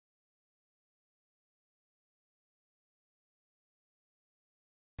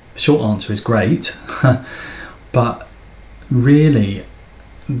short answer is great, but really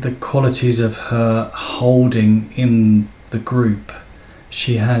the qualities of her holding in the group,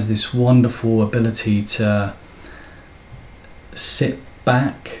 she has this wonderful ability to sit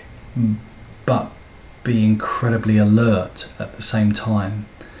back but be incredibly alert at the same time,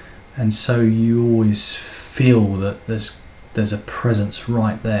 and so you always feel that there's a presence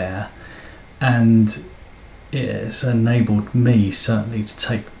right there, and it has enabled me certainly to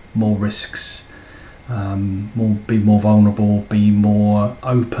take more risks, be more vulnerable, be more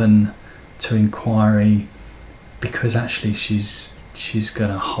open to inquiry, because actually she's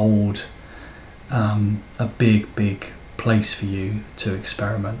going to hold a big place for you to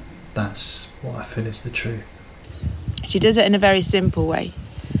experiment. That's what I feel is the truth. She does it in a very simple way.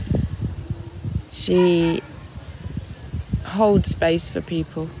 She holds space for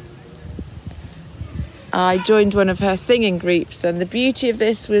people. I joined one of her singing groups, and the beauty of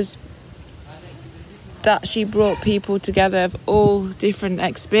this was that she brought people together of all different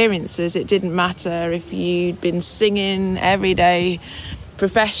experiences. It didn't matter if you'd been singing every day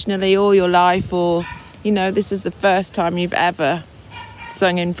professionally all your life, or this is the first time you've ever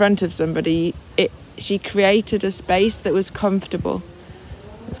sung in front of somebody. She created a space that was comfortable.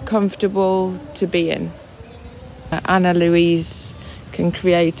 It was comfortable to be in. Annalouise can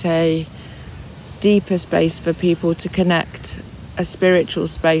create a deeper space for people to connect, a spiritual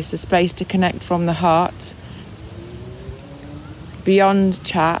space, a space to connect from the heart, beyond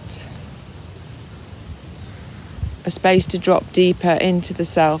chat, a space to drop deeper into the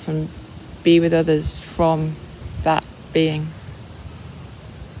self and be with others from that being.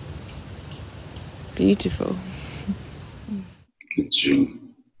 Beautiful.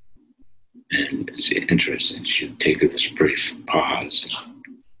 Zoom, and it's interesting. She'll take this brief pause and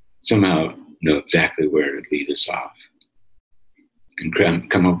somehow know exactly where to lead us off and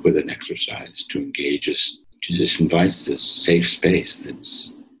come up with an exercise to engage us. She just invites this safe space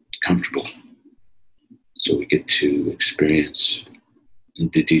that's comfortable, so we get to experience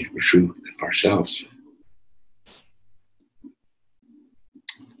the deeper truth of ourselves.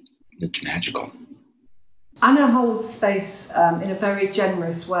 It's magical. Anna holds space in a very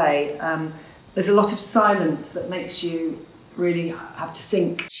generous way. There's a lot of silence that makes you really have to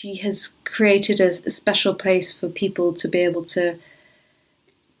think. She has created a special place for people to be able to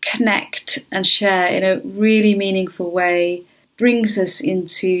connect and share in a really meaningful way, brings us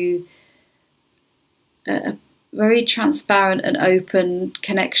into a very transparent and open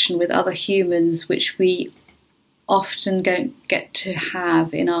connection with other humans, which we often don't get to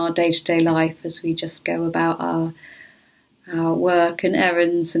have in our day-to-day life as we just go about our work and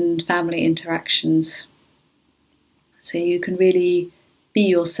errands and family interactions. So you can really be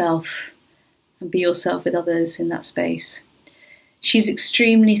yourself and be yourself with others in that space. She's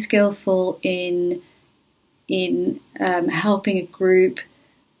extremely skillful in helping a group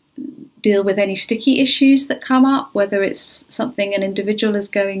deal with any sticky issues that come up, whether it's something an individual is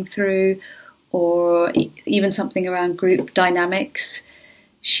going through or even something around group dynamics.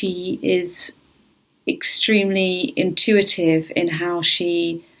 She is extremely intuitive in how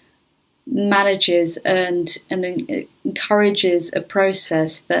she manages and encourages a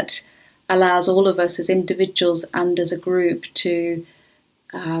process that allows all of us as individuals and as a group to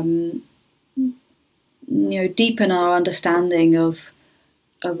deepen our understanding of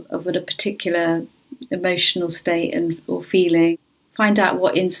a particular emotional state or feeling, find out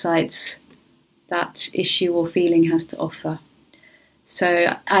what insights that issue or feeling has to offer.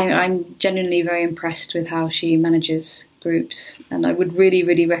 So I'm genuinely very impressed with how she manages groups, and I would really,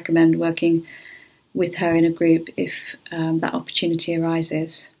 really recommend working with her in a group if that opportunity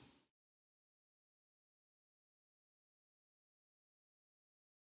arises.